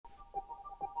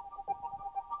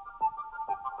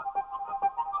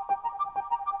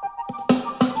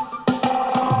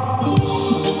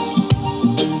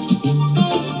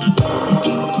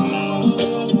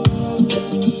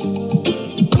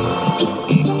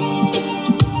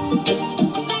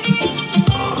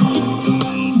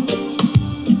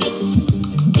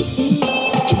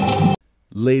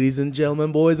Ladies and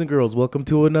gentlemen, boys and girls, welcome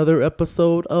to another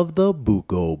episode of the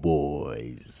Buko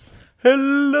Boys.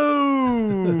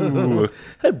 Hello.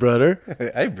 Hey, brother.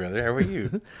 Hi, brother. How are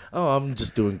you? Oh, I'm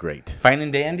just doing great. Fine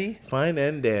and dandy? Fine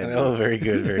and dandy. Oh, very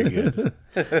good, very good.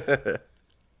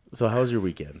 So, how was your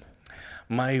weekend?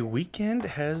 My weekend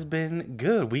has been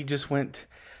good. We just went,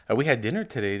 we had dinner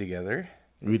today together,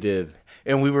 We did.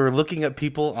 and we were looking at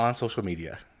people on social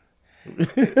media.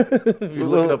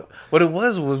 Looking up What it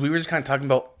was we were just kind of talking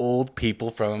about old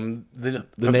people from the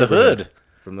neighborhood. hood.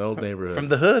 From the old neighborhood. From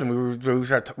the hood. And we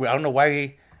started, I don't know why,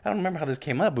 I don't remember how this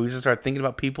came up, but we just started thinking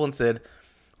about people and said,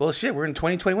 well, shit, we're in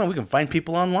 2021. We can find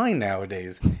people online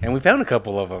nowadays. And we found a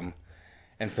couple of them.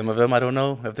 And some of them, I don't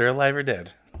know if they're alive or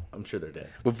dead. I'm sure they're dead.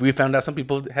 We found out some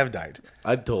people have died.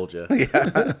 I told you.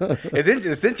 Yeah.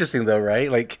 It's interesting, though,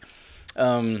 right? Like,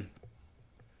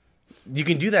 you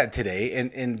can do that today.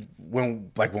 And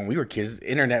when we were kids,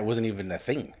 internet wasn't even a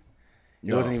thing.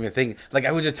 It wasn't even a thing. Like,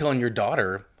 I was just telling your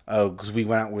daughter, because we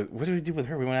went out with, what did we do with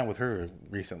her? We went out with her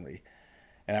recently.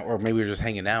 Or maybe we were just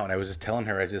hanging out. And I was just telling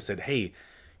her, I just said, hey,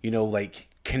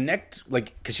 connect,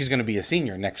 because she's going to be a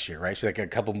senior next year, right? She's like a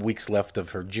couple of weeks left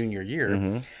of her junior year.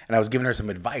 Mm-hmm. And I was giving her some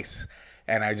advice.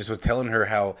 And I just was telling her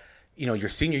how, your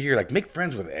senior year, make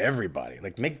friends with everybody.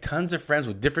 Make tons of friends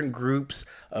with different groups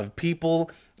of people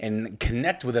and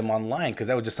connect with them online, because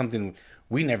that was just something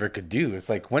we never could do. It's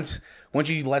like once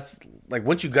you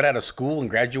got out of school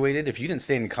and graduated, if you didn't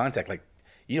stay in contact,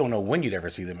 you don't know when you'd ever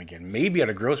see them again. Maybe at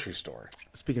a grocery store.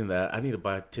 Speaking of that, I need to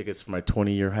buy tickets for my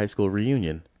 20-year high school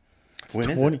reunion. When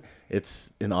is it?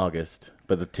 It's in August,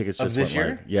 but the tickets just this went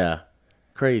year? Yeah.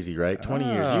 Crazy, right? 20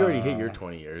 years. You already hit your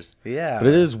 20 years. Yeah. But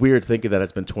it is weird thinking that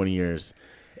it's been 20 years.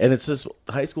 And it's just,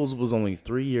 high school was only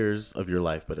 3 years of your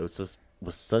life, but it was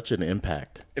such an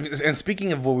impact. And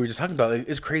speaking of what we were just talking about,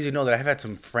 it's crazy to know that I've had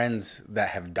some friends that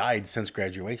have died since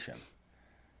graduation.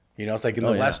 It's like in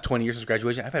the last 20 years since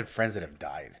graduation, I've had friends that have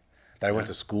died that I went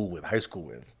to school with, high school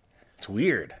with. It's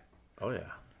weird. Oh, yeah.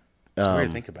 It's weird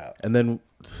to think about. And then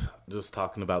just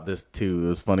talking about this, too, it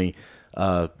was funny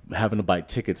having to buy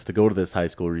tickets to go to this high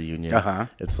school reunion. Uh-huh.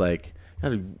 It's like,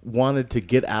 I wanted to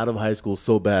get out of high school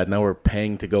so bad. Now we're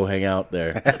paying to go hang out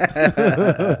there.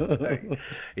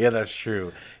 Yeah, that's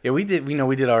true. Yeah, we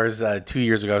did ours 2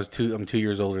 years ago. I'm 2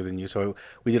 years older than you, so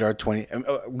we did our 20.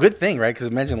 Good thing, right? Because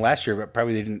imagine last year, but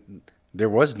probably there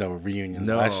was no reunions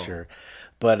last year.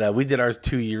 But we did ours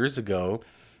 2 years ago.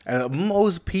 And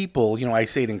most people, I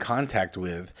stayed in contact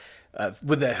with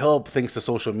the help, thanks to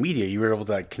social media, you were able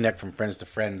to connect from friends to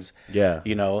friends. Yeah.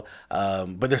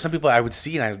 But there's some people I would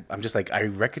see, and I'm just like, I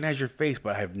recognize your face,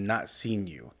 but I have not seen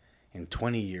you in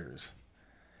 20 years,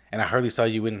 and I hardly saw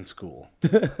you in school.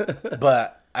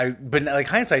 but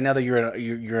hindsight, now that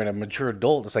you're a mature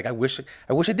adult, it's like I wish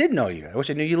I did know you. I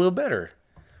wish I knew you a little better.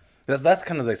 That's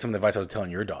kind of like some of the advice I was telling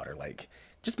your daughter,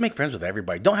 just make friends with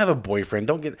everybody. Don't have a boyfriend.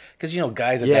 Don't get, because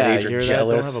guys at that age are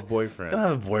jealous. Don't have a boyfriend. Don't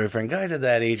have a boyfriend. Guys at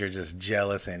that age are just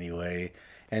jealous anyway,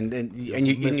 and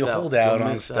you hold out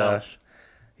on stuff.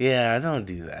 Yeah, don't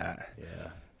do that. Yeah.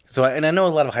 So I know a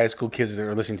lot of high school kids that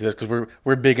are listening to this, because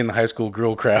we're big in the high school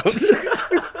girl crowds.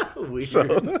 Weird. So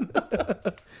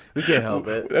We can't help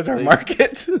it. That's our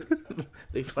market.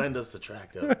 They find us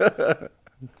attractive.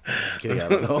 Just kidding, I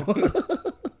don't know.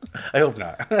 I hope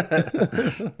not.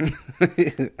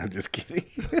 I'm just kidding.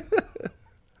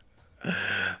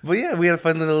 But yeah, we had a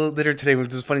fun little dinner today. It was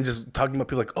just funny just talking about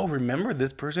people like, oh, remember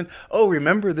this person? Oh,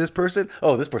 remember this person?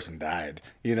 Oh, this person died.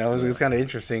 It's kind of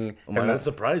interesting. I'm not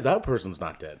surprised that person's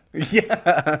not dead.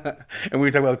 Yeah. And we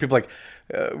were talking about people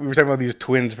we were talking about these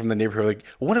twins from the neighborhood. Like,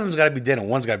 one of them's got to be dead and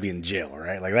one's got to be in jail,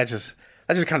 right? That's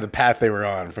just kind of the path they were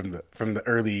on from the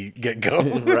early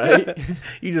get-go. Right?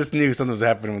 You just knew something was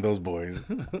happening with those boys.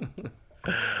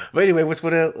 But anyway,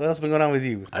 what else been going on with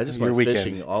you? I just went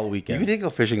fishing all weekend. You did go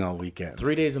fishing all weekend.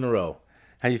 3 days in a row.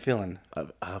 How you feeling?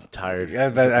 I'm tired. Yeah,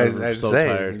 but I'm so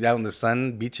tired. Out in the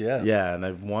sun beat you up. Yeah, and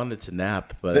I wanted to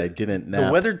nap, but I didn't nap.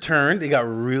 The weather turned. It got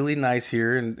really nice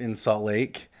here in Salt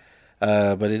Lake.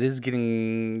 But it is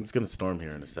getting... It's going to storm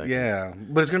here in a second. Yeah,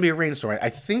 but it's going to be a rainstorm. I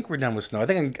think we're done with snow. I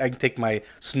think I can take my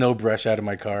snow brush out of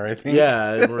my car, I think.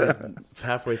 Yeah, we're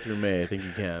halfway through May. I think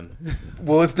you can.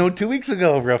 Well, it snowed 2 weeks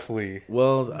ago, roughly.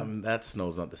 Well, that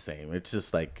snow's not the same. It's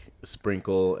just like a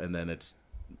sprinkle, and then it's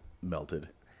melted.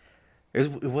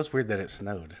 It was weird that it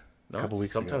snowed a couple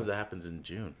weeks ago. Sometimes it happens in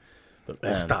June. But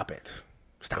man, stop it.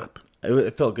 Stop.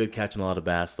 It felt good catching a lot of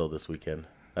bass, though, this weekend.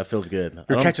 That feels good.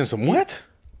 You're catching some what?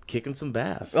 Kicking some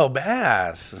bass. Oh,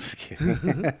 bass. Just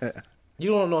kidding. You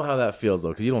don't know how that feels, though,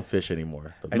 because you don't fish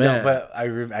anymore. But I know, but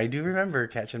I do remember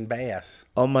catching bass.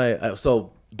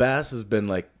 So bass has been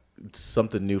like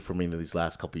something new for me in these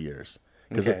last couple of years.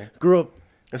 because Okay. I grew up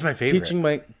That's my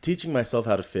favorite. teaching myself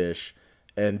how to fish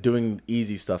and doing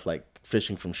easy stuff like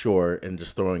fishing from shore and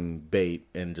just throwing bait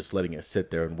and just letting it sit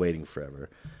there and waiting forever.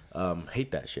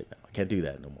 Hate that shit now. I can't do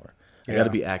that no more. I got to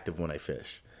be active when I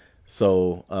fish.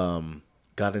 So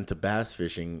got into bass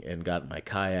fishing and got my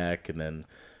kayak, and then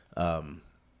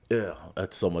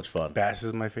that's so much fun. Bass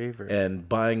is my favorite. And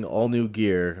buying all new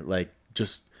gear, like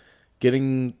just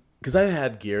getting, because I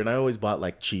had gear and I always bought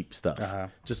like cheap stuff,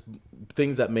 just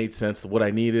things that made sense to what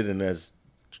I needed and as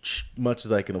much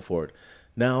as I can afford.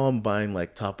 Now I'm buying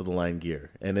like top of the line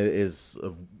gear, and it is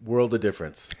a world of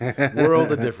difference.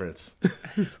 World of difference.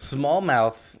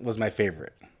 Smallmouth was my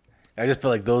favorite. I just feel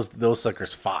like those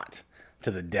suckers fought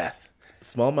to the death.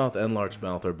 Smallmouth and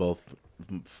largemouth are both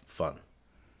fun.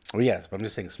 Well, yes, but I'm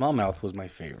just saying smallmouth was my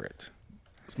favorite.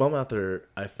 Smallmouth are,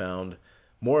 I found,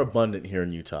 more abundant here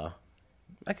in Utah.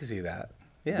 I can see that.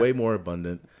 Yeah. Way more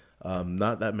abundant.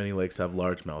 Not that many lakes have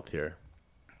largemouth here,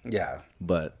 Yeah.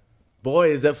 but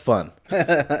boy, is it fun.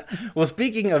 Well,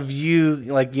 speaking of you,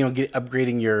 like,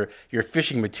 upgrading your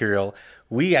fishing material,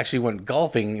 we actually went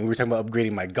golfing, and we were talking about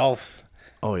upgrading my golf.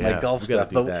 Oh, yeah. My golf We gotta stuff.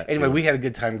 do But that, anyway, too. we had a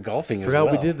good time golfing Forgot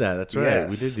as well. we did that. That's right.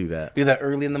 Yes. We did do that. Do that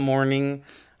early in the morning.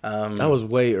 That was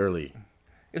way early.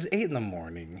 It was 8 in the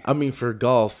morning. I mean, for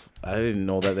golf, I didn't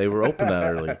know that they were open that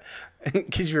early.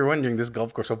 Because you were wondering, this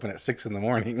golf course opened at 6 in the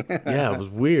morning. Yeah, it was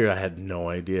weird. I had no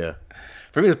idea.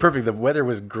 For me, it was perfect. The weather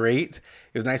was great.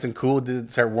 It was nice and cool. It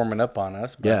did start warming up on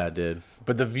us. But, Yeah, I did.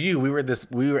 But the view, we were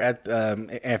at.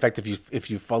 In fact, if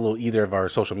you follow either of our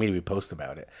social media, we post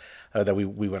about it. That we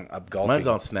went up golfing. Mine's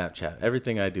on Snapchat.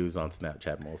 Everything I do is on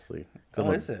Snapchat mostly.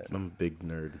 Is it? I'm a big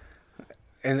nerd.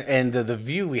 And the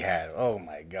view we had. Oh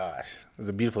my gosh, it was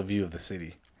a beautiful view of the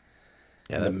city.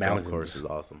 Yeah, And the the golf mountains. course is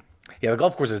awesome. Yeah, the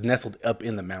golf course is nestled up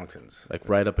in the mountains. Like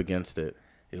right up against it.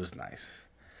 It was nice.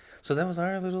 So that was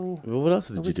our little. Well, what else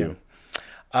did you do? weekend.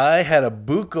 I had a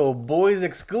Buco Boys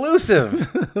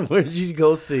exclusive. Where did you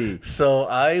go see? So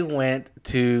I went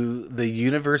to the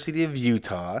University of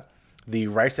Utah, the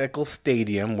Rice Eccles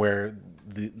Stadium where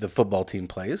the football team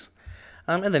plays.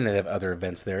 And then they have other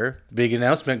events there. Big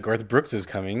announcement, Garth Brooks is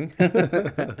coming.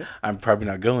 I'm probably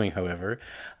not going, however.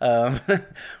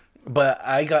 But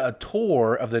I got a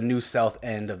tour of the new south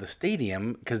end of the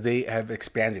stadium because they have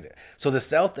expanded it. So the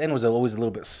south end was always a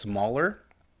little bit smaller,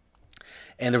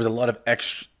 and there was a lot of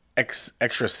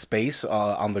extra space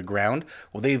on the ground.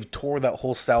 Well, they've tore that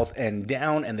whole south end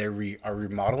down, and they are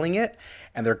remodeling it,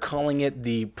 and they're calling it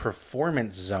the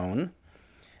Performance Zone.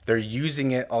 They're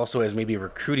using it also as maybe a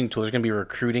recruiting tool. There's going to be a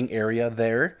recruiting area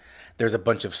there. There's a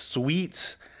bunch of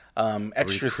suites,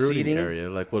 extra Recruiting seating. area.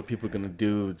 Like what people are gonna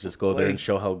do? Just go there and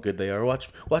show how good they are. Watch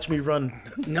me run.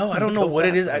 No, I don't know How what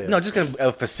it is. fast they are. No, just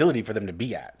a facility for them to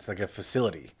be at. It's like a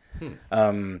facility.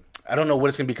 I don't know what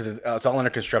it's going to be because it's all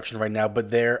under construction right now. But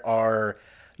there are,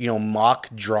 mock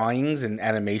drawings and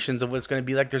animations of what it's going to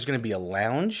be like. There's going to be a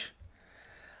lounge.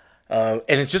 And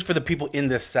it's just for the people in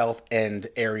the South End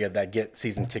area that get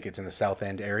season tickets in the South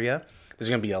End area. There's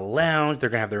going to be a lounge. They're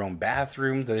going to have their own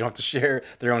bathrooms. They don't have to share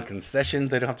their own concessions.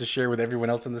 They don't have to share with everyone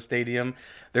else in the stadium.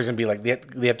 There's going to be like,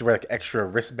 they have to wear like extra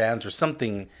wristbands or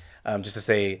something just to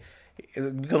say,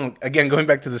 going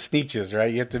back to the Sneetches,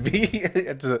 right? You have to be,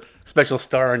 it's a special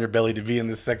star on your belly to be in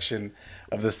this section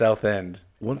of the South End.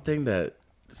 One thing that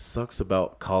sucks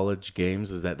about college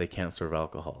games is that they can't serve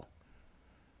alcohol.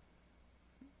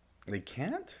 They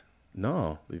can't?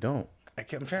 No, they don't. I'm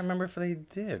trying to remember if they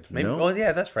did. Maybe. No. Oh,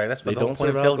 yeah, that's right. That's They the whole don't point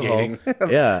serve of alcohol.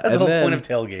 tailgating. Yeah, that's the whole point of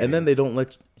tailgating. And then they don't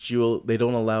let you. They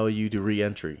don't allow you to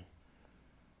re-entry.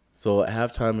 So at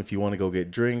halftime, if you want to go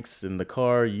get drinks in the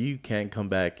car, you can't come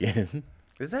back in.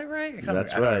 Is that right?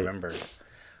 That's I don't right. remember.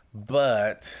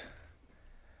 But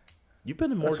You've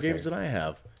been in more That's okay. games than I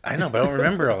have. I know, but I don't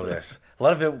remember all this. A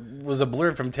lot of it was a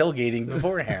blur from tailgating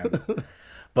beforehand.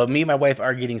 But me and my wife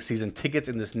are getting season tickets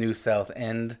in this new South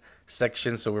End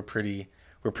section, so we're pretty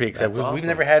excited. That's We've awesome.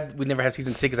 never had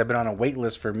season tickets. I've been on a wait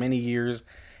list for many years,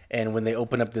 and when they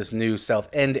opened up this new South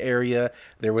End area,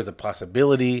 there was a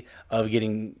possibility of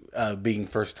getting being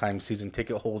first time season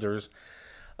ticket holders.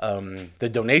 The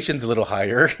donation's a little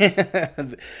higher.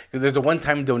 There's a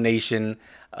one-time donation,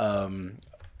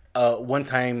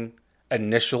 one-time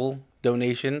initial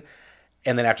donation,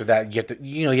 and then after that, you have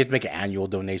to make an annual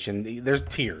donation. There's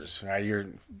tiers, right? You're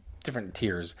different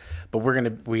tiers, but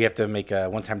we have to make a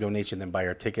one-time donation, then buy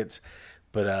our tickets.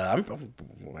 But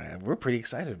we're pretty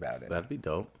excited about it. That'd be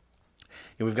dope.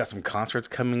 And we've got some concerts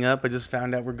coming up. I just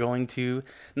found out we're going to.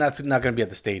 Not going to be at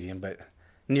the stadium, but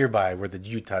nearby where the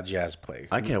Utah Jazz play.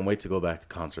 I can't wait to go back to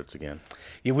concerts again.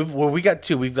 Yeah, we got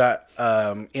two. We've got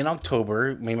in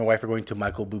October, me and my wife are going to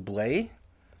Michael Bublé.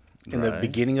 in the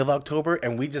beginning of October,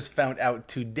 and we just found out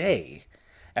today,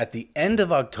 at the end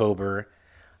of October,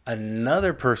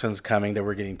 another person's coming that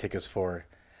we're getting tickets for.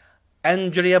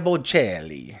 Andrea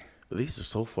Bocelli. But these are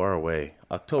so far away.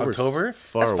 October?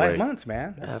 Far That's away. 5 months,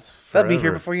 man. That's That'll be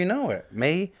here before you know it.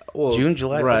 May, June,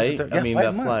 July. Right. Yeah, I mean,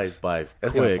 that flies by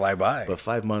It's going to fly by. But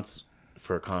 5 months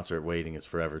for a concert waiting is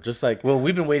forever. Just like... Well,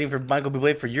 we've been waiting for Michael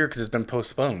Bublé for a year because it's been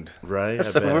postponed. Right.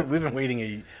 So we've been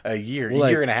waiting a year, a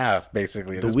year and a half,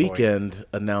 basically. The Weeknd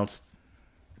announced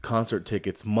concert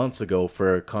tickets months ago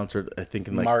for a concert, I think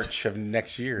in like... March of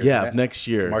next year. Yeah, next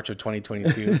year. March of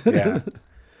 2022. Yeah.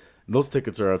 Those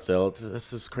tickets are on sale.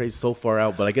 This is crazy, so far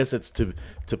out. But I guess it's to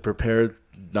prepare,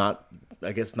 not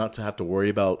to have to worry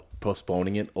about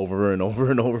postponing it over and over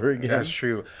and over again. That's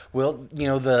true. Well,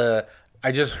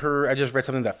 I just read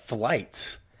something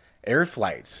that air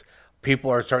flights, people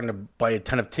are starting to buy a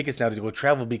ton of tickets now to go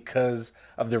travel because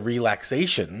of the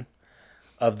relaxation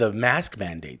of the mask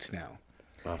mandates now.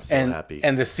 I'm so happy.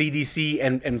 And the CDC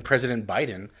and President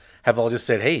Biden have all just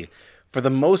said, hey, for the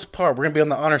most part, we're going to be on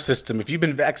the honor system. If you've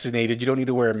been vaccinated, you don't need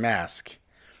to wear a mask.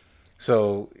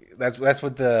 So that's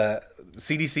what the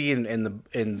CDC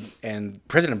and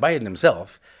President Biden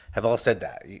himself have all said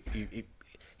that.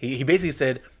 He basically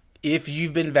said, if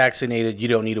you've been vaccinated, you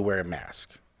don't need to wear a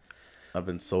mask. I've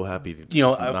been so happy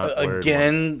to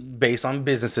again, based on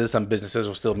businesses, some businesses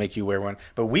will still make you wear one.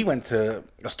 But we went to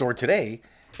a store today,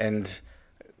 and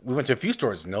we went to a few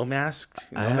stores. No masks.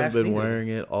 I haven't been wearing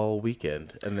it all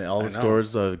weekend, and all the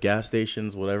stores, gas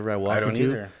stations, whatever I walk into.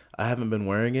 Either. I haven't been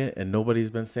wearing it, and nobody's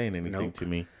been saying anything to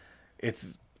me. It's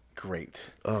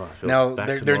great. Oh, it feels now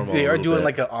back to normal they are doing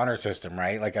like an honor system,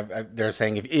 right? Like they're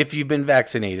saying, if you've been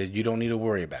vaccinated, you don't need to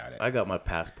worry about it. I got my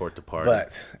passport to party,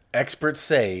 but experts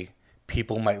say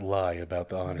people might lie about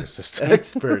the honor system.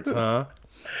 Experts, huh?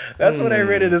 That's what I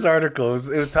read in this article.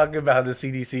 It was talking about how the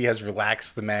CDC has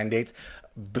relaxed the mandates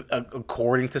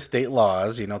according to state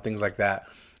laws, things like that.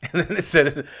 And then it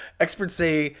said, experts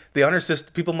say the honor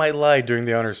system, people might lie during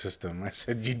the honor system. I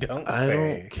said, you don't say. I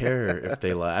don't care if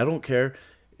they lie. I don't care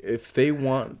if they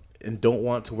want and don't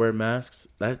want to wear masks.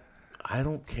 I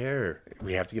don't care.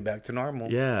 We have to get back to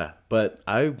normal. Yeah, but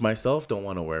I myself don't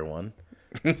want to wear one.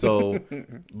 So,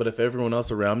 but if everyone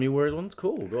else around me wears one, it's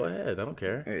cool. Go ahead. I don't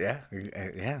care.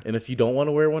 Yeah. And if you don't want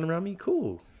to wear one around me,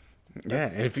 cool. Yeah,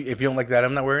 and if you don't like that,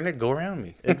 I'm not wearing it. Go around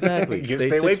me. Exactly. Stay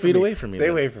 6 feet away from me. Stay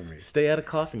away from me. Stay out of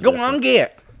coughing. Go on,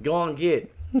 get. Go on, get,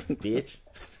 bitch.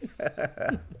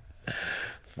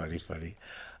 Funny.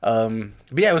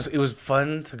 But yeah, it was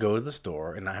fun to go to the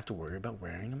store and not have to worry about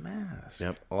wearing a mask.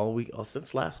 Yep, all week,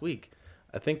 since last week.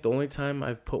 I think the only time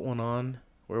I've put one on,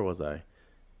 where was I?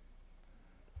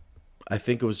 I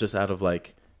think it was just out of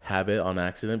like habit on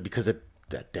accident because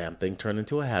that damn thing turned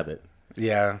into a habit.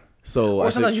 Yeah. So or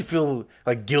sometimes you feel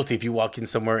like guilty if you walk in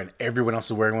somewhere and everyone else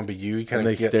is wearing one but you. You kind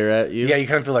of stare at you. Yeah, you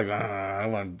kind of feel like, I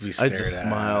don't want to be stared at. I just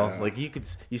smile. Like you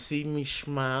see me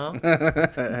smile.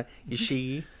 You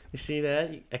see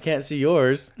that? I can't see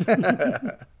yours.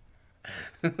 But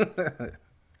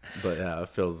yeah, it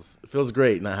feels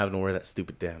great not having to wear that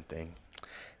stupid damn thing.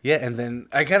 Yeah, and then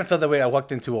I kind of felt that way. I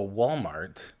walked into a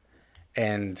Walmart,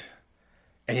 and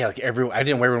yeah, like I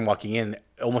didn't wear one walking in.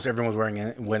 Almost everyone was wearing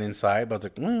it. Went inside, but I was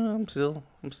like, I'm still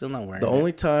not wearing it. The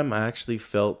only time I actually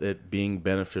felt it being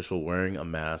beneficial wearing a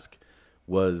mask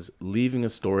was leaving a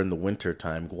store in the winter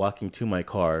time, walking to my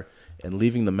car, and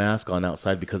leaving the mask on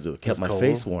outside because it kept my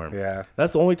face warm. Yeah,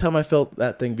 that's the only time I felt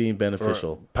that thing being beneficial.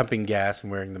 Or pumping gas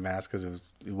and wearing the mask because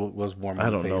it was warm.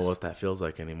 I don't know what that feels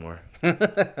like anymore.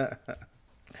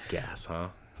 Gas, huh?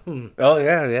 Oh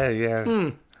yeah.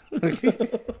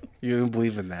 You don't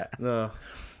believe in that? No.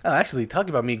 Oh, actually,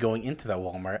 talking about me going into that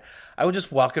Walmart, I was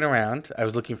just walking around. I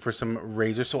was looking for some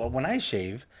razors. So when I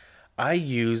shave, I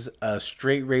use a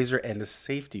straight razor and a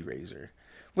safety razor.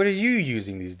 What are you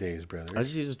using these days, brother? I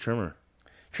just use a trimmer.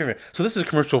 So this is a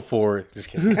commercial for... Just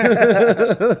kidding.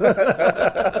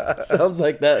 Sounds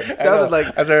like that. Sounded like...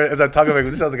 As I'm talking about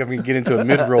this, sounds like I'm going to get into a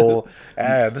mid-roll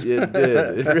ad. It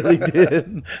did. It really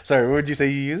did. Sorry, what would you say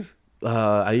you use?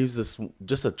 I use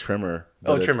just a trimmer.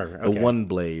 Trimmer. Okay. The one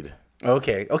blade.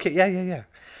 Okay. Yeah.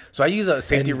 So I use a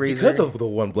safety razor. Because of the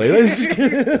one blade.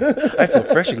 I feel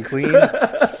fresh and clean.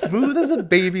 Smooth as a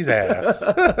baby's ass.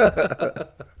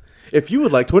 If you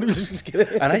would like to, just kidding.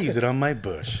 And I use it on my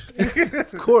bush.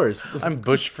 Of course. I'm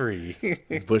bush free.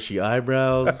 Bushy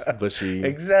eyebrows, bushy.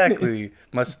 Exactly.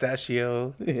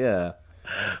 Mustachio. Yeah.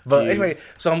 But anyway,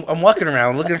 so I'm walking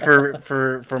around looking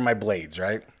for my blades,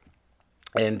 right?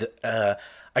 And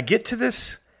I get to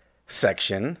this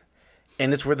section,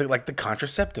 and it's where the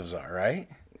contraceptives are, right?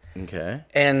 Okay.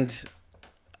 And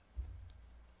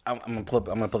I'm gonna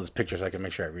pull this picture so I can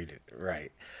make sure I read it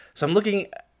right. So I'm looking.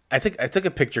 I took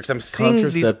a picture because I'm seeing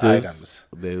these items.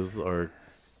 Those are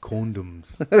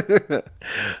condoms.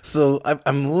 So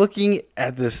I'm looking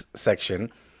at this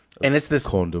section, and it's this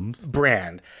condoms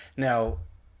brand. Now,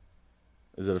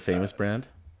 is it a famous brand?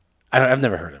 I've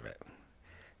never heard of it.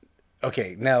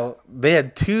 Okay, now they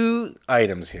had 2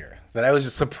 items here that I was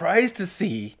just surprised to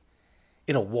see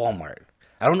in a Walmart.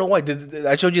 I don't know why.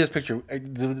 I showed you this picture.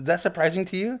 Is that surprising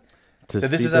to you?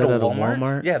 That this is at a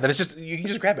Walmart? Yeah, that it's just you can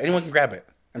just grab it. Anyone can grab it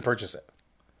and purchase it.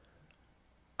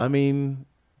 I mean,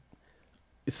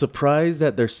 surprised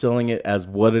that they're selling it as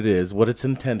what it is, what it's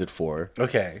intended for.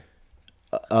 Okay.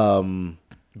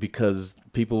 Because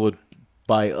people would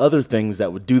buy other things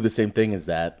that would do the same thing as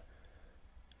that.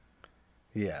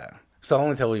 Yeah. So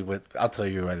I'll tell you what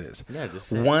it is. Yeah,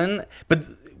 just one. But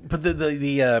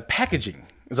the packaging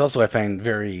is also, I find,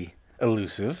 very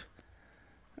elusive.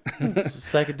 It's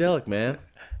psychedelic, man.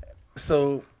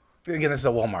 So again, this is a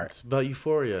Walmart. It's about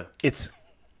euphoria. It's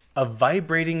a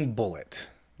vibrating bullet.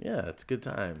 Yeah, it's a good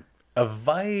time. A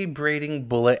vibrating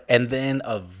bullet and then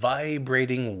a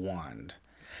vibrating wand.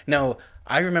 Now,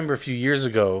 I remember a few years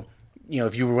ago,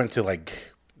 if you went to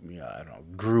like, I don't know,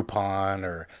 Groupon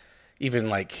or even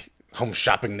like Home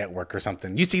Shopping Network or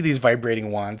something, you see these vibrating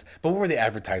wands, but what were they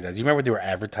advertised as? Do you remember what they were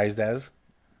advertised as?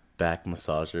 Back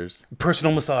massagers.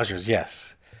 Personal massagers,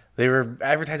 yes. They were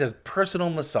advertised as personal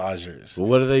massagers. Well,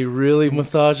 what are they really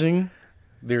massaging?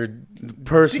 They're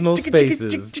personal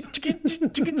spaces.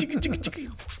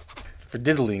 For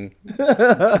diddling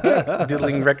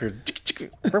records.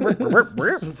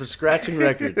 For scratching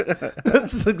records.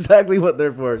 That's exactly what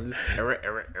they're for.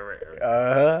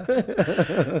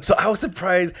 So I was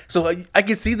surprised. So I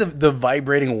could see the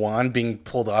vibrating wand being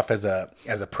pulled off as a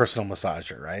personal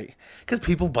massager, right? Because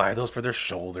people buy those for their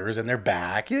shoulders and their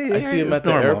back. I see them at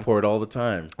the airport all the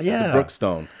time. Yeah. The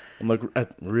Brookstone. I'm like,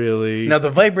 really? Now,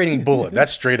 the vibrating bullet,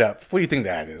 that's straight up. What do you think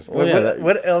that is? Well,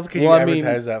 what else can you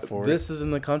advertise that for? This is in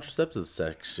the contraceptives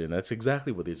section. That's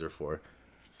exactly what these are for.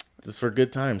 Just for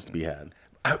good times to be had.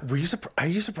 Are you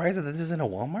surprised that this is in a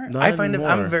Walmart? Not I find anymore.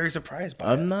 I'm very surprised by it.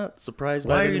 I'm not surprised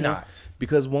by it. Why are you not?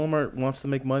 Because Walmart wants to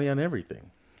make money on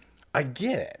everything. I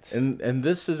get it. And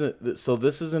this isn't... So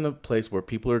this isn't a place where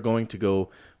people are going to go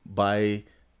buy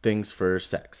things for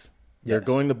sex. They're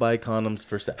going to buy condoms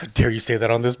for sex. How dare you say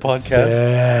that on this podcast?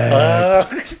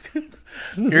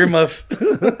 Earmuffs.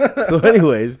 So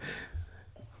anyways,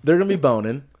 they're going to be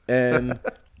boning. And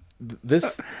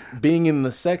this being in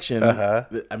the section, I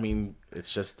mean,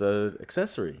 it's just an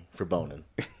accessory for boning.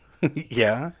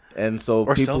 Yeah. And so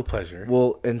or people, self-pleasure.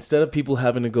 Well, instead of people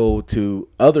having to go to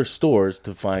other stores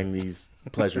to find these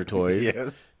pleasure toys,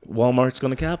 yes, Walmart's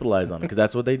going to capitalize on it because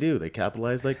that's what they do. They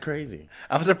capitalize like crazy.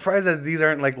 I'm surprised that these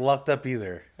aren't like locked up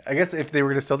either. I guess if they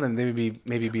were to sell them, they would be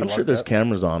maybe be. I'm locked sure there's up.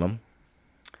 Cameras on them.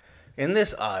 In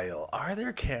this aisle, are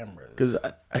there cameras? Because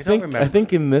I don't remember. I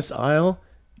think in this aisle,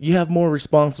 you have more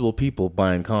responsible people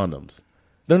buying condoms.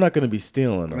 They're not going to be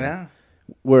stealing them. Yeah.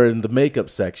 Where in the makeup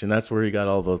section, that's where you got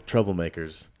all the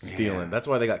troublemakers stealing. Yeah. That's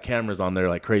why they got cameras on there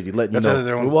like crazy, letting you know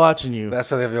we're watching you. That's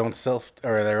why they have their own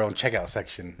their own checkout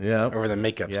section. Yeah, over the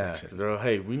makeup section. They're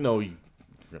hey, we know you're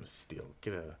gonna steal.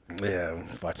 Get out. Yeah,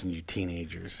 watching you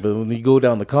teenagers. But when you go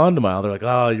down the condom aisle, they're like,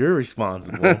 oh, you're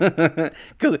responsible.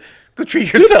 Go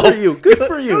treat yourself. Good for you. Good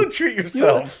for you. Go treat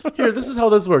yourself. Here, this is how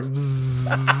this works.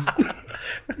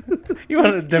 You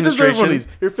want a demonstration?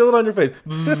 You're feeling on your face.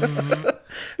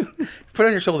 Put it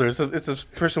on your shoulders. It's a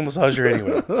personal massager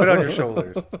anyway. Put it on your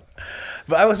shoulders.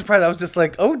 But I was surprised. I was just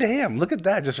like, oh, damn. Look at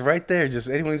that. Just right there. Just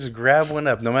anyone just grab one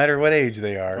up, no matter what age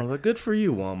they are. I was like, good for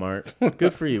you, Walmart.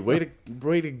 Good for you. Way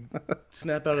to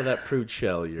snap out of that prude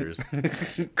shell of yours.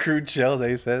 Crude shell,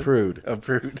 they said? Prude. A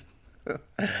prude.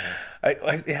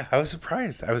 I was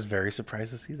surprised. I was very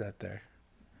surprised to see that there.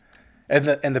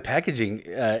 And the packaging,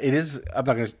 it is. I'm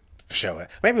not going to show it.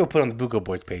 Maybe we'll put it on the Buko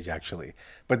Boys page actually.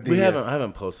 But I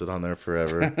haven't posted on there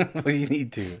forever. Well, you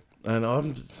need to. I know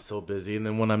I'm so busy, and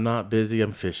then when I'm not busy,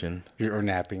 I'm fishing or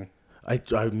napping. I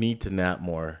need to nap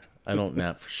more. I don't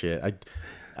nap for shit.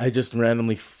 I just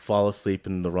randomly fall asleep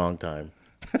in the wrong time.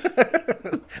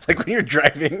 Like when you're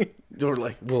driving. Or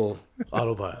like, well,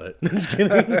 autopilot. Just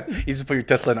kidding. You just put your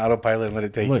Tesla in autopilot and let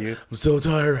it take you. I'm so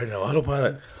tired right now.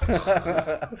 Autopilot.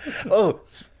 Oh,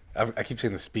 I keep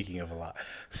saying this speaking of a lot.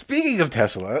 Speaking of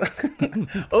Tesla,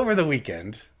 over the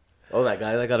weekend. Oh, that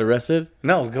guy that got arrested?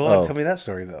 No, go on. Tell me that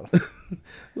story, though.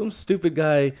 Some stupid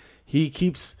guy, he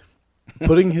keeps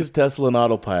putting his Tesla in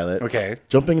autopilot. Okay.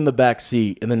 Jumping in the back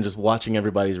seat and then just watching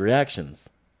everybody's reactions.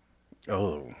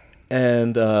 Oh.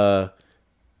 And I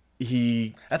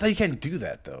thought you can't do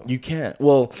that, though. You can't.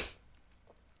 Well,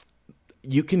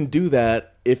 you can do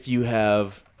that if you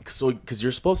have because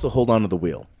you're supposed to hold on to the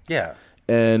wheel. Yeah.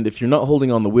 And if you're not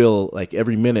holding on the wheel, like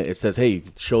every minute it says, "Hey,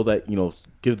 show that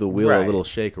give the wheel a little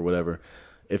shake or whatever."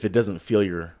 If it doesn't feel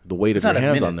the weight of your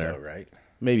hands on there, though, right?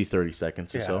 Maybe 30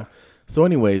 seconds or so. So,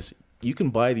 anyways, you can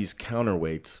buy these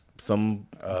counterweights. Some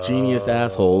genius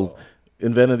asshole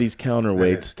invented these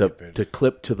counterweights to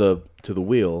clip to the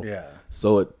wheel. Yeah.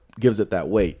 So it gives it that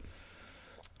weight.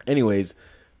 Anyways,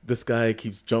 this guy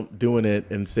keeps doing it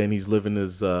and saying he's living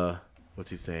his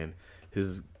what's he saying?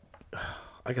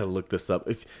 I gotta look this up.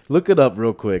 Look it up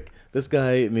real quick. This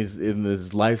guy in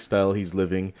his lifestyle he's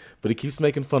living, but he keeps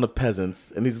making fun of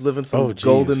peasants, and he's living some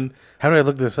golden. How do I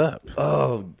look this up?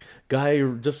 Oh, guy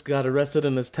just got arrested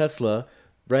in his Tesla,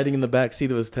 riding in the back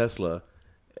seat of his Tesla.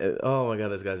 Oh my god,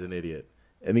 this guy's an idiot.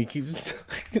 And he keeps,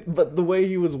 but the way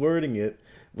he was wording it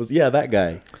was, that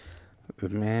guy. The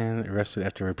man arrested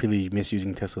after repeatedly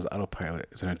misusing Tesla's autopilot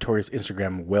is a notorious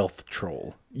Instagram wealth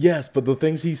troll. Yes, but the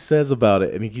things he says about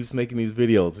it, and he keeps making these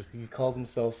videos. He calls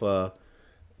himself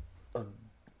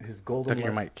his golden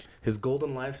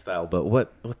lifestyle. But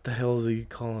what the hell is he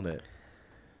calling it?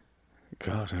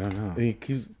 Gosh, I don't know.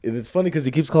 And it's funny because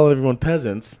he keeps calling everyone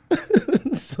peasants.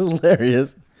 It's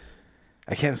hilarious.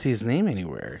 I can't see his name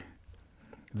anywhere.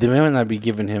 They might not be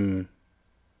giving him.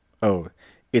 Oh,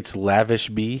 it's Lavish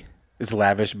B. It's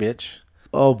Lavish Bitch.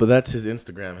 Oh, but that's his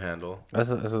Instagram handle. That's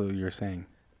what you were saying.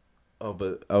 Oh,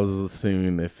 but I was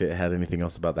assuming if it had anything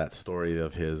else about that story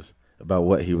of his, about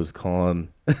what he was calling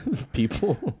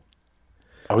people.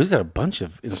 Oh, he's got a bunch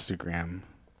of Instagram.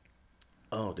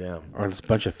 Oh, damn. Or a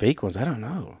bunch of fake ones. I don't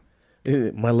know.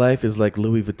 My life is like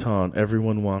Louis Vuitton.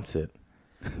 Everyone wants it.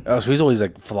 Oh, so he's always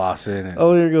like flossing and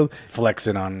here he goes.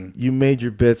 Flexing on. You made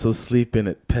your bed, so sleep in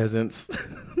it, peasants.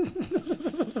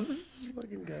 This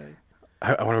fucking guy.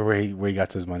 I wonder where he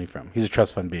got his money from. He's a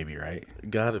trust fund baby, right?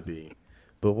 Gotta be.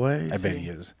 But why? I bet he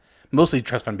is. Mostly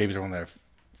trust fund babies are one that are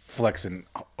flexing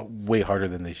way harder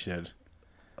than they should.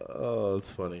 Oh,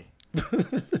 it's funny.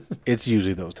 It's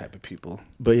usually those type of people.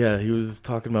 But yeah, he was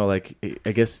talking about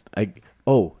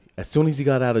as soon as he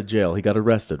got out of jail, he got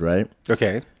arrested, right?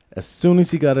 Okay. As soon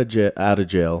as he got out of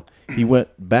jail, he went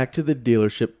back to the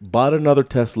dealership, bought another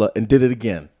Tesla, and did it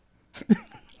again.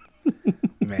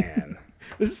 Man.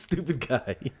 This stupid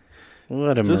guy.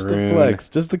 What a just maroon. to flex,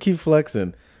 just to keep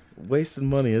flexing. Wasting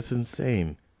money. It's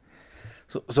insane.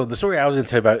 So the story I was going to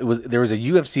tell you about, there was a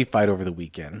UFC fight over the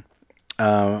weekend.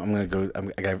 I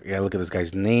gotta look at this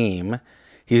guy's name.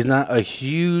 He's not a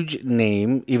huge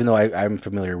name, even though I'm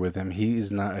familiar with him. He's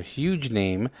not a huge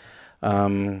name.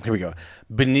 Here we go.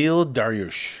 Beneil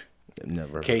Dariush.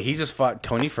 Never. Okay, he just fought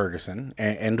Tony Ferguson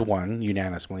and won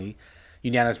unanimously.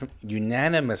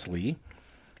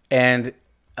 And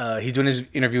he's doing his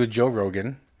interview with Joe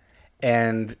Rogan.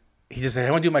 And he just said,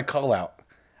 I want to do my call out.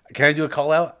 Can I do a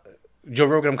call out? Joe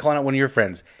Rogan, I'm calling out one of your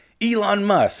friends. Elon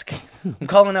Musk. I'm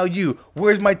calling out you.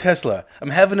 Where's my Tesla?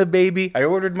 I'm having a baby. I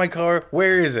ordered my car.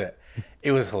 Where is it?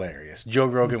 It was hilarious. Joe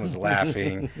Rogan was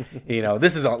laughing.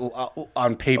 This is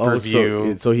on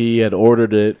pay-per-view. So he had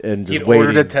ordered it and just waiting. He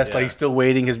ordered a Tesla. Yeah. He's still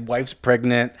waiting. His wife's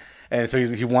pregnant. And so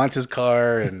he wants his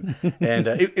car, and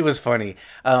it was funny.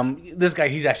 This guy,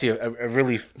 he's actually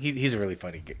he's a really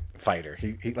funny fighter.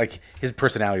 He like his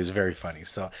personality is very funny.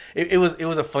 So it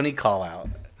was a funny call out.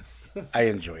 I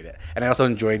enjoyed it, and I also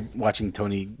enjoyed watching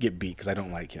Tony get beat because I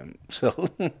don't like him. So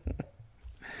that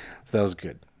was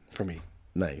good for me.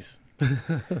 Nice.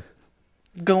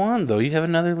 Go on though. You have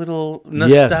another little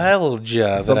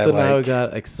nostalgia. Something that I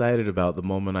got excited about the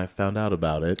moment I found out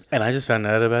about it, and I just found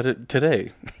out about it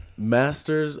today.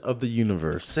 Masters of the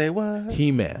Universe. Say what?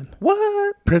 He-Man.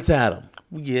 What? Prince Adam.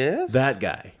 Yes. That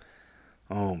guy.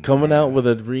 Oh, coming out with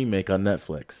a remake on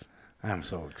Netflix. I'm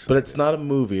so excited. But it's not a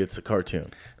movie, it's a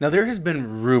cartoon. Now, there has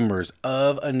been rumors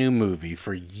of a new movie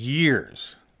for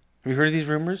years. Have you heard of these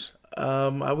rumors?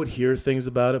 I would hear things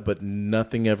about it, but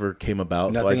nothing ever came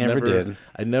about. Nothing ever did.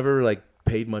 I never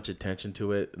paid much attention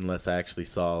to it unless I actually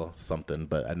saw something,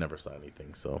 but I never saw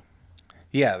anything, so...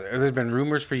 Yeah, there's been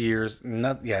rumors for years.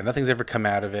 Nothing's ever come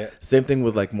out of it. Same thing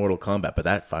with Mortal Kombat, but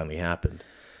that finally happened.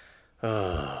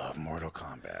 Oh, Mortal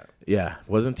Kombat. Yeah,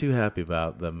 wasn't too happy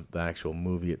about the actual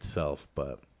movie itself,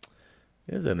 but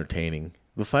it was entertaining.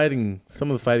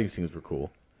 Some of the fighting scenes were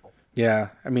cool.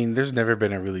 Yeah, I mean, there's never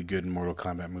been a really good Mortal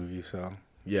Kombat movie, so...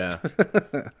 Yeah,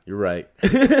 you're right.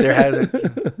 There hasn't.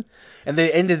 And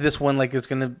they ended this one like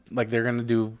they're gonna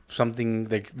do something.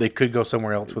 They could go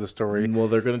somewhere else with a story. Well,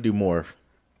 they're gonna do more.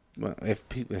 Well, if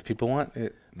people want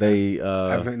it,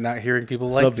 I'm not hearing people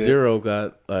like Sub-Zero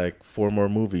got 4 more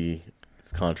movie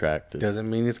contract. Doesn't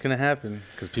mean it's gonna happen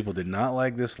because people did not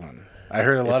like this one. I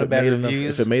heard a lot of bad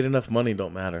reviews. If it made enough money,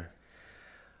 don't matter.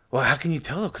 Well, how can you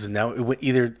tell though? Because now it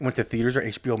either went to theaters or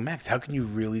HBO Max. How can you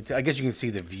really tell? I guess you can see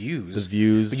the views.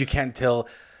 But you can't tell.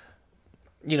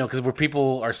 Because where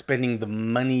people are spending the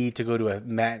money to go to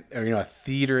a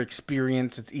theater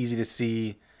experience, it's easy to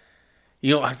see.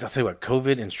 I'll tell you what,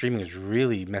 COVID and streaming has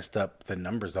really messed up the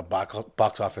numbers, the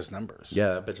box office numbers.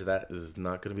 Yeah, I bet you that is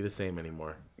not going to be the same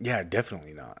anymore. Yeah,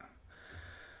 definitely not.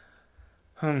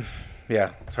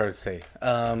 Yeah, it's hard to say.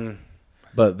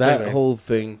 But that whole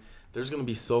thing, there's going to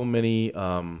be so many.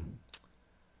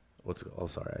 What's it? Oh,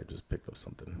 sorry, I just picked up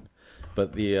something.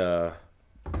 But the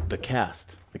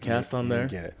cast on there.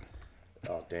 Get it?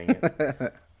 Oh, dang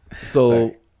it! So.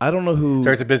 Sorry. I don't know who.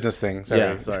 Sorry, it's a business thing. Sorry.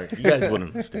 Yeah, sorry. You guys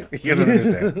wouldn't understand. You don't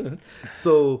understand.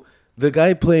 So the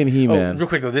guy playing He-Man. Oh, real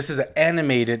quick though, this is an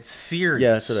animated series.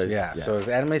 Yeah, so it's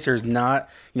an animated series. Not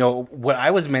what I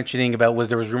was mentioning about was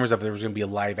there was rumors of there was going to be a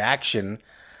live action,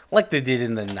 like they did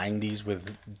in the '90s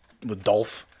with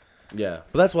Dolph. Yeah,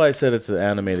 but that's why I said it's an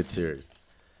animated series,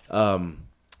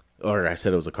 or I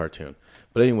said it was a cartoon.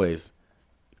 But anyways,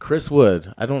 Chris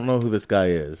Wood. I don't know who this guy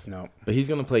is. No, but he's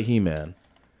going to play He-Man.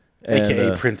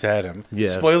 AKA Prince Adam. Yeah.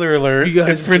 Spoiler alert.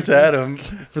 It's Prince Adam.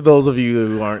 For those of you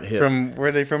who aren't hip. Where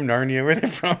are they from? Narnia? Where are they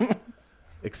from?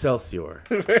 Excelsior.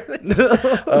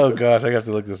 Oh, gosh. I have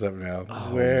to look this up now.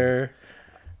 Oh, where?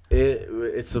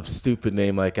 It's a stupid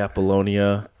name like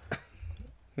Apollonia.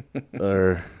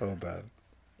 Or. Hold on.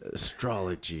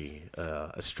 Astrology.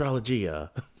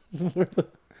 Astrologia.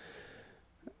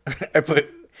 I put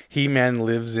He-Man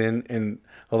lives in.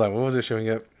 Hold on. What was it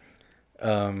showing up?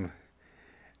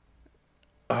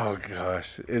 Oh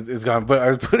gosh, it's gone. But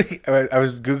I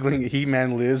was googling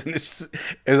He-Man lives, and it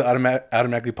was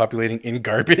automatically populating in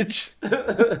garbage.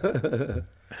 But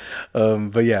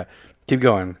yeah, keep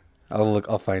going.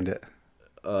 I'll find it.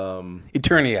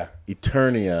 Eternia.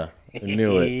 I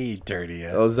knew it.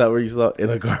 Eternia. Oh, is that where you saw it? In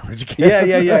a garbage can? Yeah,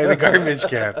 in a garbage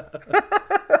can.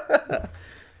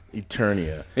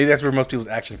 Eternia. Maybe that's where most people's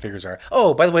action figures are.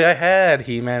 Oh, by the way, I had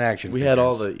He-Man action figures. We had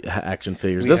all the action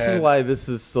figures. This is why this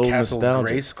is so Castle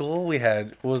nostalgic. Grayskull. We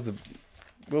had what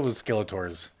was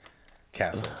Skeletor's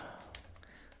castle?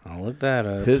 I'll look that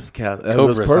up. His castle. It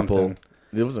was purple. Something.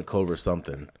 It wasn't Cobra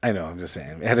something. I know. I'm just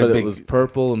saying. It was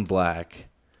purple and black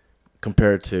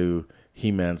compared to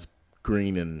He-Man's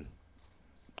green and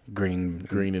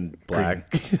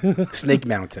black. Snake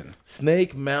Mountain.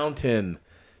 Snake Mountain.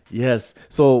 Yes.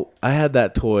 So I had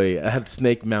that toy. I had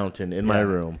Snake Mountain in my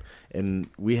room, and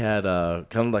we had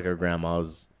kind of like our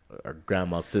grandma's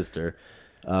sister.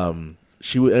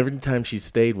 She would, every time she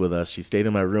stayed with us, she stayed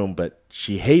in my room, but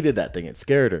she hated that thing. It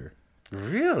scared her.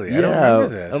 Really? Yeah. I don't remember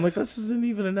this. I'm like, this isn't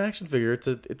even an action figure.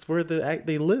 It's where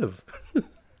they live.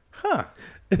 Huh.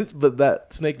 But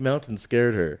that Snake Mountain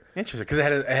scared her. Interesting, because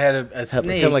it had a snake,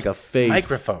 kind of like a face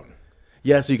microphone.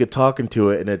 Yeah, so you could talk into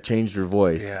it, and it changed your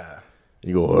voice. Yeah.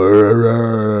 You go, arr, arr,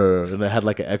 arr, and it had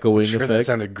like an echoing effect. That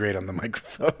sounded great on the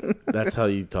microphone. That's how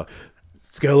you talk.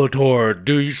 Skeletor,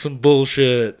 do you some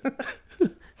bullshit.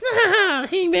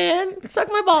 He-Man, suck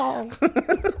my balls.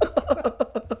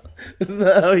 Isn't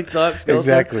that how he talks, Skeletor?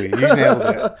 Exactly. You nailed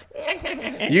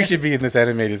it. You should be in this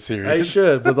animated series. I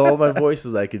should, with all my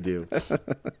voices I could do.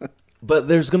 But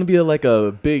there's going to be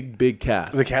a big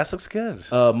cast. The cast looks good.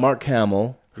 Mark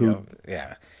Hamill, who...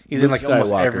 Yeah. He's Luke in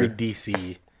almost every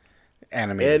DC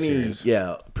animated series.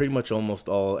 Yeah, pretty much almost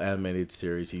all animated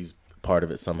series. He's part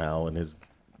of it somehow in his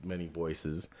many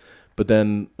voices. But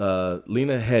then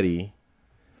Lena Headey,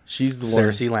 she's the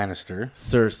Cersei Lannister.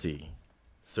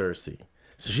 Cersei.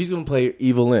 So she's going to play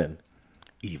Evelyn.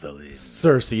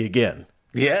 Cersei again.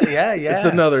 Yeah. It's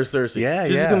another Cersei. Yeah,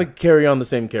 she's just going to carry on the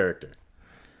same character.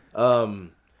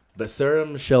 But Sarah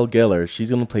Michelle Gellar, she's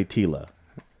going to play Teela.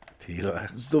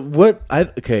 So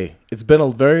it's been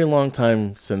a very long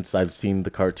time since I've seen the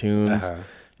cartoons. Uh-huh.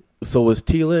 So was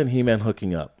Teela and He-Man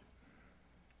hooking up?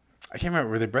 I can't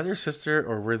remember. Were they brother sister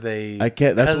or were they?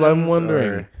 That's what I'm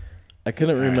wondering. I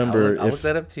couldn't remember. I'll look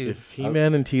that up too. If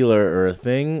He-Man and Teela are a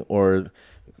thing, or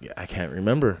I can't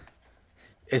remember.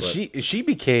 And she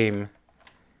became.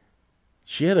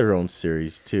 She had her own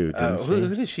series too. Didn't she?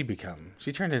 Who did she become?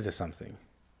 She turned into something.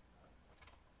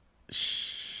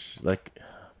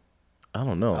 I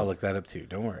don't know. I'll look that up too.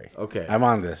 Don't worry. Okay. I'm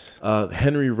on this.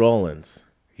 Henry Rollins.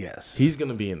 Yes. He's going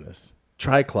to be in this.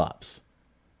 Triclops.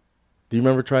 Do you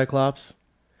remember Triclops?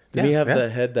 Did he have the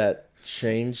head that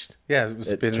changed? Yeah, it was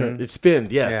spin. It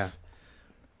spinned, yes. Yeah.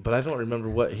 But I don't remember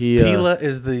what he... Teela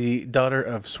is the daughter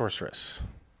of Sorceress.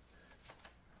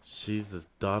 She's the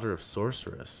daughter of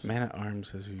Sorceress. Man at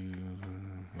Arms says you...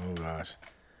 Oh, gosh.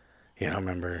 Yeah, I don't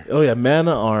remember. Oh yeah, Man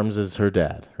at Arms is her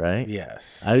dad, right?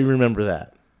 Yes. I remember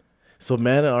that. So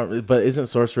Man at Arms, but isn't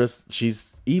Sorceress?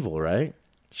 She's evil, right?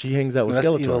 She hangs out with That's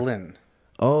Skeletor. Evelyn.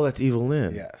 Oh, that's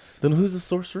Evelyn. Yes. Then who's the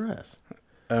Sorceress?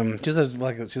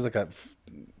 She's like a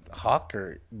hawk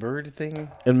or bird thing.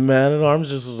 And Man at Arms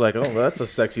just was like, oh, that's a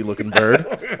sexy looking bird.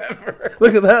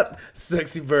 Look at that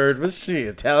sexy bird. Was she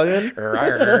Italian?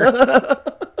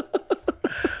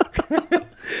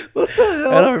 What the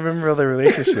hell? I don't remember all the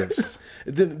relationships.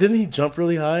 Didn't he jump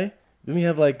really high? Didn't he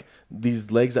have like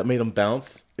these legs that made him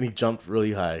bounce? And he jumped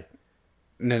really high.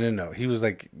 No. He was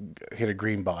like hit a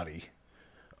green body.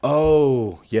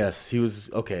 Oh, yes. He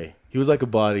was okay. He was like a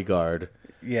bodyguard.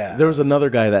 Yeah. There was another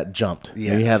guy that jumped.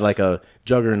 Yes. And he had like a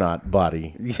juggernaut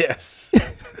body. Yes.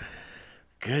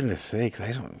 Goodness sakes,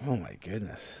 I don't. Oh my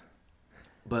goodness.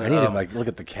 But I need to like look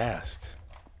at the cast.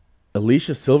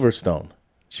 Alicia Silverstone.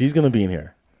 She's gonna be in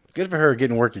here. Good for her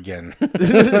getting work again.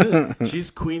 She's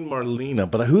Queen Marlena.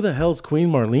 But who the hell's Queen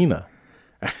Marlena?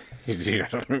 Dude, I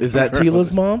don't remember. Is that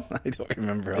Tila's mom? I don't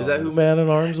remember. Is that who Man at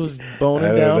Arms was boning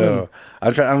I down? don't know.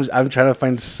 I'm trying to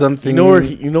find something.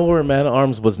 You know where Man at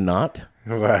Arms was not?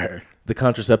 Where? The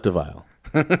contraceptive aisle.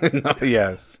 No,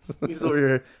 yes. He's over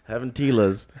here having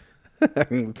Tila's.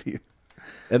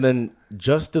 And then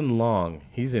Justin Long,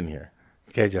 he's in here.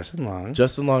 Okay, Justin Long.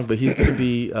 Justin Long, but he's gonna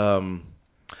be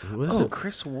what is it?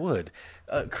 Chris Wood.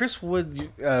 Chris Wood,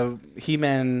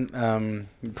 He-Man,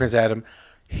 Prince Adam.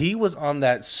 He was on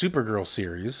that Supergirl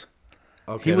series.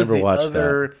 Okay, He was I never the watched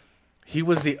other. that. He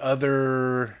was the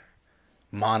other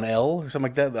Mon-El or something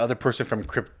like that. The other person from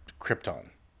Krypton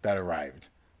that arrived.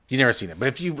 You never seen it, but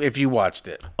if you watched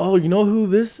it, Oh, you know who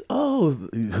this? Oh,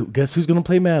 guess who's gonna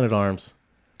play Man at Arms?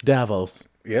 Davos,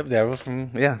 yep, that was from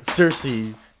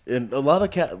Cersei, and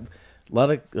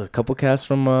a couple casts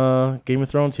from Game of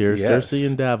Thrones here. Yes. Cersei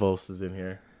and Davos is in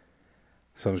here.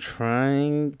 So I'm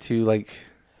trying to like.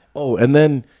 Oh, and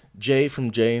then Jay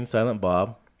from Jay and Silent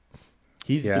Bob.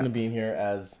 He's Yeah. gonna be in here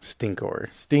as Stinkor.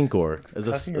 as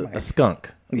Huffing your a mic.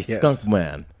 skunk, Yes. skunk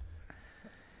man.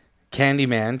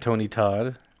 Candyman, Tony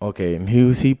Todd. Okay, and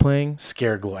who's he playing?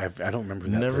 Scareglow. I don't remember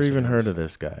that. Never even heard of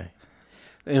this guy.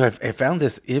 You know, I found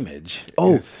this image.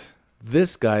 Oh. It's-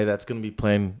 This guy that's gonna be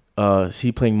playing. Is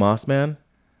he playing Moss Man?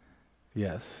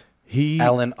 yes. He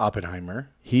Alan Oppenheimer.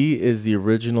 he is the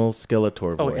original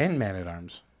Skeletor voice. Oh, and Man at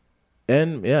Arms.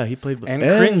 And yeah, he played And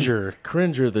Cringer.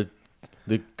 Cringer, the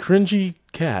cringy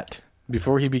cat.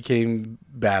 Before he became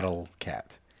Battle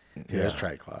Cat. See, there's Yeah.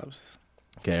 Triclops.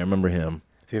 Okay, I remember him.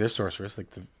 See, there's Sorceress,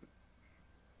 like the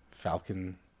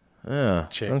Falcon. Yeah.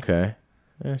 Chick. Okay.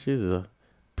 Yeah, she's a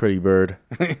pretty bird.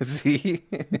 See?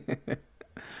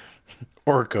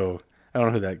 Orko. I don't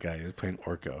know who that guy is playing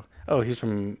Orko. Oh, he's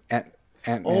from Ant-Man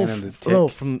and the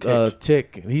Tick. from Tick.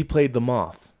 Tick. He played the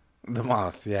Moth. The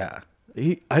Moth, yeah.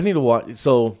 I need to watch.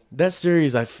 So that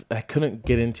series, I couldn't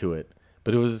get into it,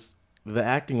 but the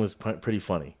acting was pretty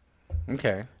funny.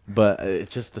 Okay. But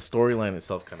it's just the storyline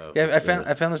itself kind of. Yeah, I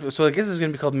found this. So I guess it's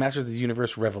going to be called Masters of the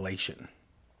Universe Revelation.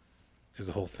 Is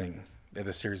the whole thing that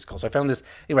the series is called. So I found this.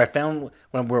 Anyway, I found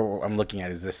where I'm looking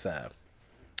at is this.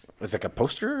 It's like a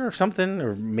poster or something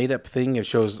or made up thing. It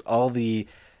shows all the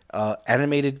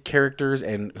animated characters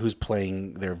and who's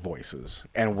playing their voices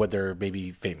and what they're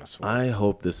maybe famous for. I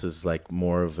hope this is like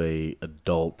more of a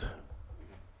adult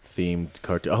themed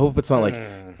cartoon. I hope it's not like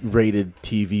rated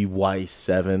TV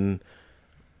Y7.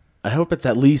 I hope it's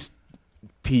at least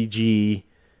PG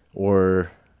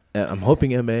or I'm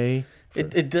hoping MA.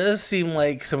 It does seem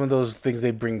like some of those things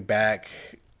they bring back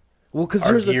Well, because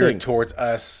are here's the geared thing. towards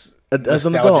us As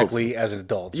an adult. nostalgically as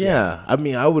adults. Yeah, I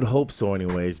mean, I would hope so,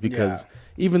 anyways, because Yeah.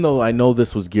 even though I know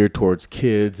this was geared towards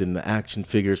kids and the action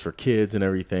figures for kids and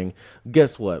everything,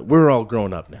 guess what? We're all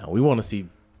grown up now. We want to see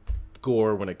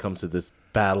gore when it comes to this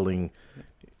battling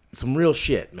some real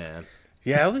shit, man.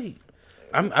 Yeah,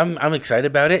 I'm excited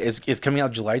about it. It's coming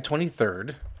out July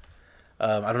 23rd.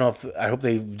 I don't know I hope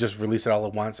they just release it all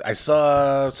at once. I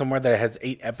saw somewhere that it has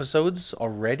 8 episodes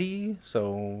already,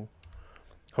 so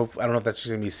I don't know if that's just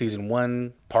gonna be season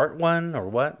 1, part 1, or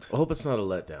what. I hope it's not a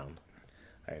letdown.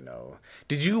 I know.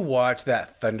 Did you watch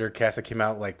that Thundercast that came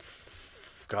out like,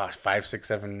 5, 6,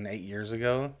 7, 8 years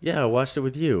ago? Yeah, I watched it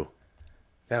with you.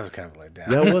 That was kind of a letdown.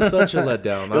 That was such a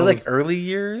letdown. It was like early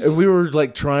years. and we were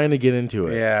like trying to get into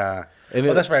it. Yeah. And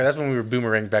That's right. That's when we were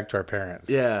boomerang back to our parents.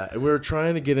 Yeah, and we were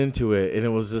trying to get into it, and it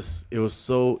was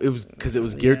because it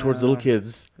was geared towards little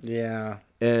kids, Yeah.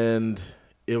 and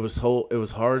it was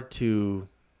hard to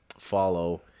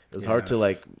follow. It was hard to Yes.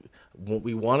 like.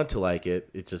 We wanted to like it.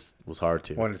 It just was hard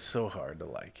to. When it's so hard to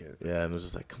like it. Yeah, and it was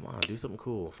just like, come on, do something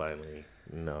cool. Finally,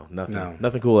 no, nothing. No.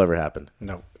 Nothing cool ever happened.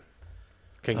 No.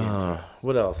 Can't get into it.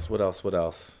 What else? What else? What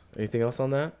else? Anything else on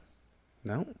that?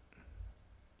 No.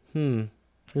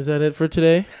 Is that it for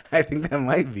today? I think that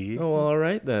might be. Oh, well, all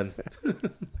right then.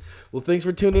 Well, thanks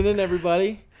for tuning in,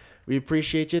 everybody. We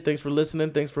appreciate you. Thanks for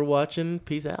listening. Thanks for watching.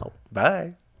 Peace out.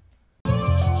 Bye.